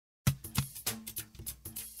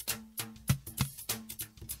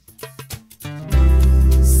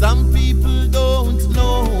Some people don't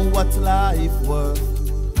know what life worth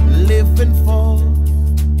living for.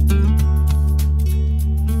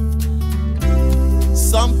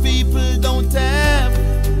 Some people don't have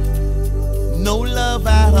no love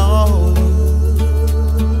at all.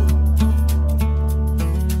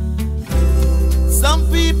 Some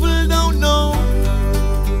people don't know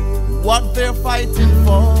what they're fighting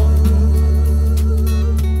for.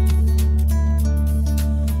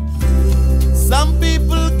 Some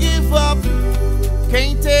people give up,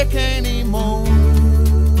 can't take anymore.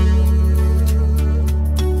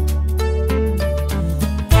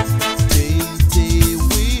 Day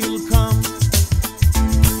will come,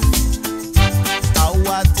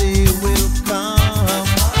 our day will come.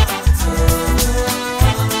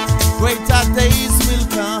 Greater days will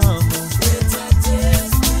come.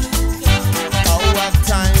 Our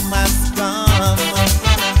time has come.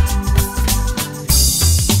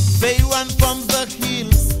 They run from the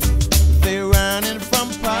hills, they're running from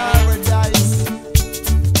paradise.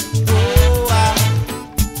 Oh,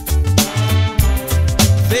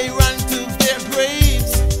 they run to their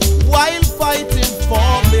graves while fighting